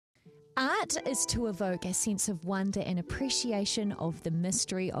Art is to evoke a sense of wonder and appreciation of the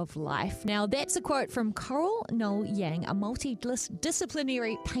mystery of life. Now, that's a quote from Noel Yang, a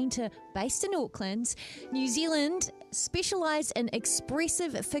multidisciplinary painter based in Auckland, New Zealand, specialised in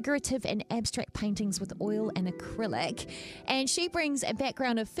expressive, figurative and abstract paintings with oil and acrylic. And she brings a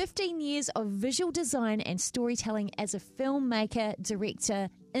background of 15 years of visual design and storytelling as a filmmaker, director,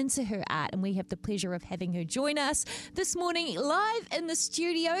 into her art, and we have the pleasure of having her join us this morning live in the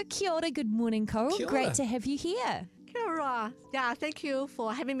studio. Kia ora, good morning, Coral. Kia ora. Great to have you here. Kia ora. Yeah, thank you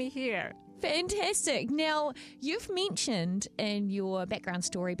for having me here. Fantastic. Now, you've mentioned in your background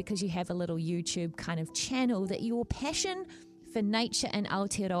story, because you have a little YouTube kind of channel, that your passion for nature and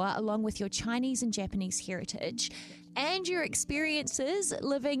Aotearoa, along with your Chinese and Japanese heritage, and your experiences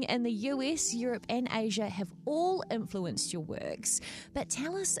living in the US, Europe and Asia have all influenced your works. But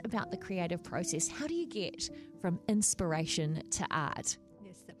tell us about the creative process. How do you get from inspiration to art?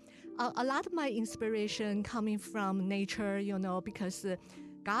 Yes, a lot of my inspiration coming from nature, because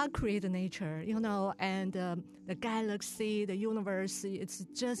God created nature, and the galaxy, the universe, it's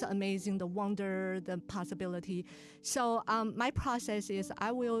just amazing, the wonder, the possibility. So my process is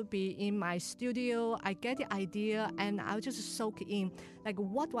I will be in my studio, I get the idea, and I'll just soak in,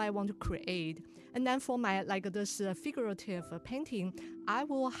 what do I want to create? And then for my, this figurative painting, I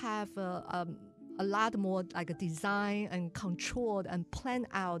will have a lot more design and controlled and plan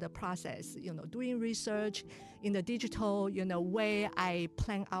out the process, doing research in the digital, way I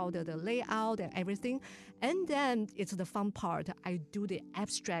plan out the layout and everything. And then it's the fun part. I do the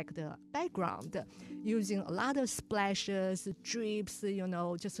abstract background using a lot of splashes, drips,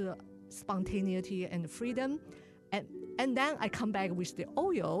 just spontaneity and freedom. And then I come back with the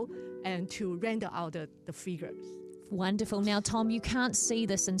oil and to render out the figures. Wonderful. Now, Tom, you can't see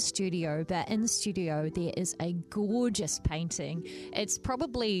this in studio, but in studio there is a gorgeous painting. It's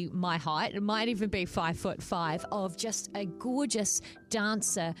probably my height. It might even be 5'5", of just a gorgeous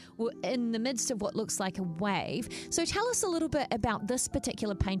dancer in the midst of what looks like a wave. So tell us a little bit about this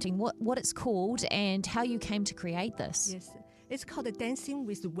particular painting, what it's called and how you came to create this. Yes, it's called Dancing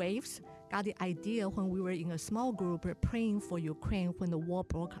with Waves. Got the idea when we were in a small group praying for Ukraine when the war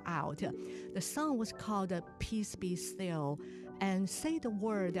broke out. The song was called Peace Be Still, and say the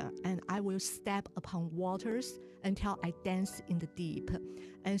word and I will step upon waters until I dance in the deep.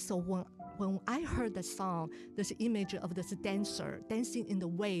 And so when I heard the song, this image of this dancer dancing in the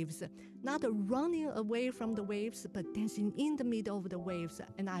waves, not running away from the waves, but dancing in the middle of the waves.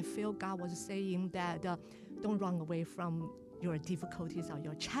 And I feel God was saying that don't run away from your difficulties or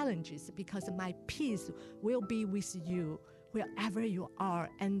your challenges, because my peace will be with you wherever you are,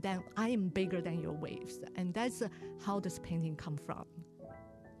 and then I am bigger than your waves. And that's how this painting come from.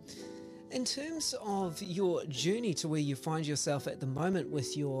 In terms of your journey to where you find yourself at the moment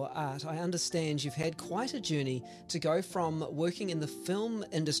with your art, I understand you've had quite a journey to go from working in the film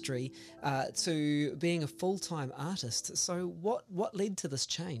industry to being a full-time artist. So what led to this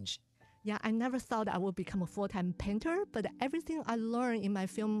change? Yeah, I never thought I would become a full-time painter, but everything I learned in my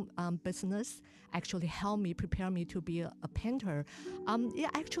film business actually helped me, prepare me to be a painter. It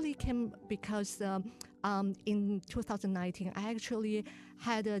actually came because in 2019, I actually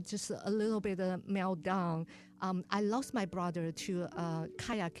had just a little bit of meltdown. I lost my brother to a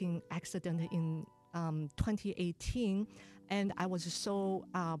kayaking accident in 2018, and I was so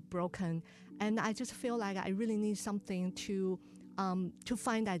broken. And I just feel like I really need something to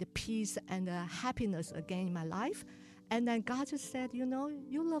find that peace and happiness again in my life. And then God just said, you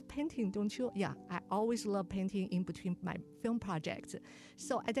love painting, don't you? Yeah, I always love painting in between my film projects.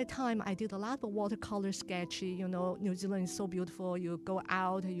 So at that time, I did a lot of watercolor sketch. New Zealand is so beautiful. You go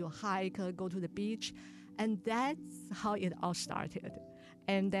out, you hike, go to the beach. And that's how it all started.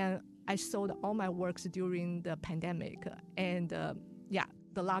 And then I sold all my works during the pandemic. And the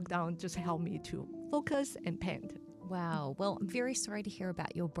lockdown just helped me to focus and paint. Wow. Well, I'm very sorry to hear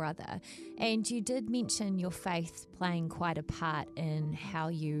about your brother. And you did mention your faith playing quite a part in how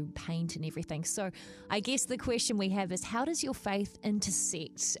you paint and everything. So I guess the question we have is, how does your faith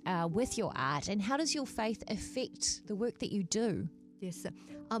intersect with your art, and how does your faith affect the work that you do? Yes.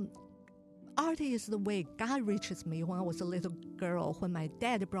 Art is the way God reaches me when I was a little girl, when my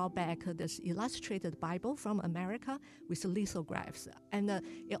dad brought back this illustrated Bible from America with lithographs. And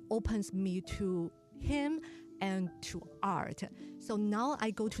it opens me to Him and to art. So now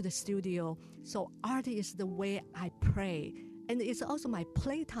I go to the studio. So art is the way I pray. And it's also my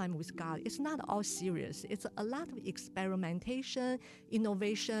playtime with God. It's not all serious. It's a lot of experimentation,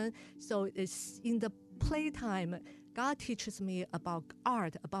 innovation. So it's in the playtime, God teaches me about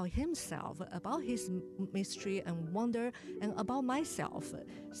art, about Himself, about His mystery and wonder, and about myself.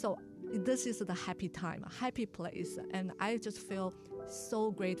 So this is the happy time, a happy place. And I just feel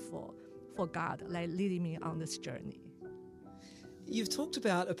so grateful for God, like leading me on this journey. You've talked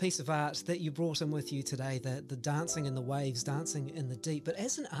about a piece of art that you brought in with you today, the dancing in the waves, dancing in the deep. But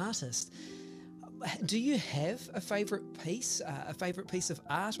as an artist, do you have a favourite piece of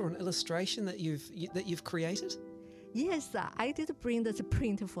art or an illustration that you've created? Yes, I did bring this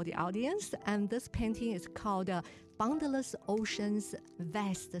print for the audience, and this painting is called Boundless Oceans,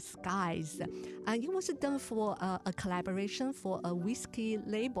 Vast Skies. And it was done for a collaboration for a whiskey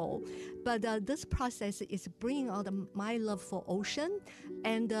label. But this process is bringing out my love for ocean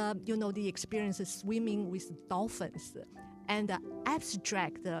and, the experience of swimming with dolphins and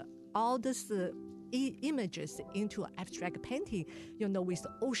abstract all this images into abstract painting, with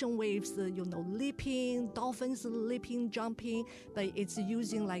ocean waves, leaping, dolphins leaping, jumping, but it's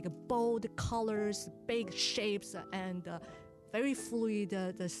using like bold colors, big shapes, and very fluid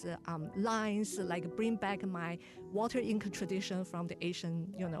lines, like bring back my water ink tradition from the Asian,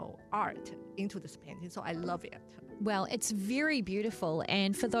 art into this painting. So I love it. Well, it's very beautiful.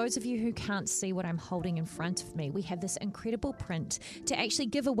 And for those of you who can't see what I'm holding in front of me, we have this incredible print to actually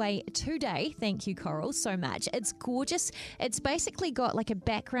give away today. Thank you, Coral, so much. It's gorgeous. It's basically got like a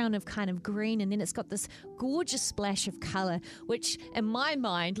background of kind of green, and then it's got this gorgeous splash of colour, which in my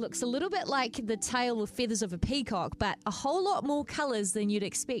mind looks a little bit like the tail or feathers of a peacock, but a whole lot more colours than you'd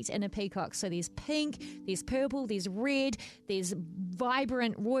expect in a peacock. So there's pink, there's purple, there's red, there's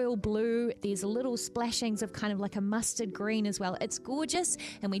vibrant royal blue, there's little splashings of kind of like a mustard green as well. It's gorgeous,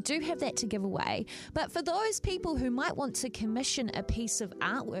 and we do have that to give away. But for those people who might want to commission a piece of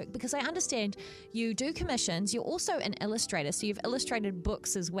artwork, because I understand you do commissions, you're also an illustrator, so you've illustrated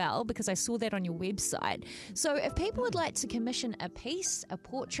books as well, because I saw that on your website. So if people would like to commission a piece, a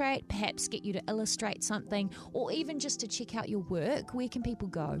portrait, perhaps get you to illustrate something, or even just to check out your work, where can people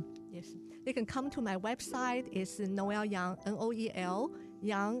go? Yes, they can come to my website. It's Noel Yang, Noel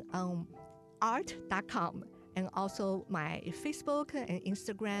Yang, art.com. And also my Facebook and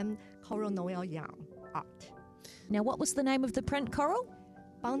Instagram, Coral Noel Yang Art. Now, what was the name of the print, Coral?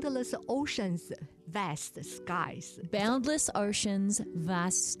 Boundless Oceans, Vast Skies. Boundless Oceans,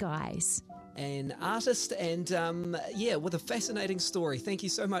 Vast Skies. An artist and, with a fascinating story. Thank you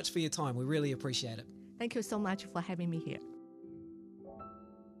so much for your time. We really appreciate it. Thank you so much for having me here.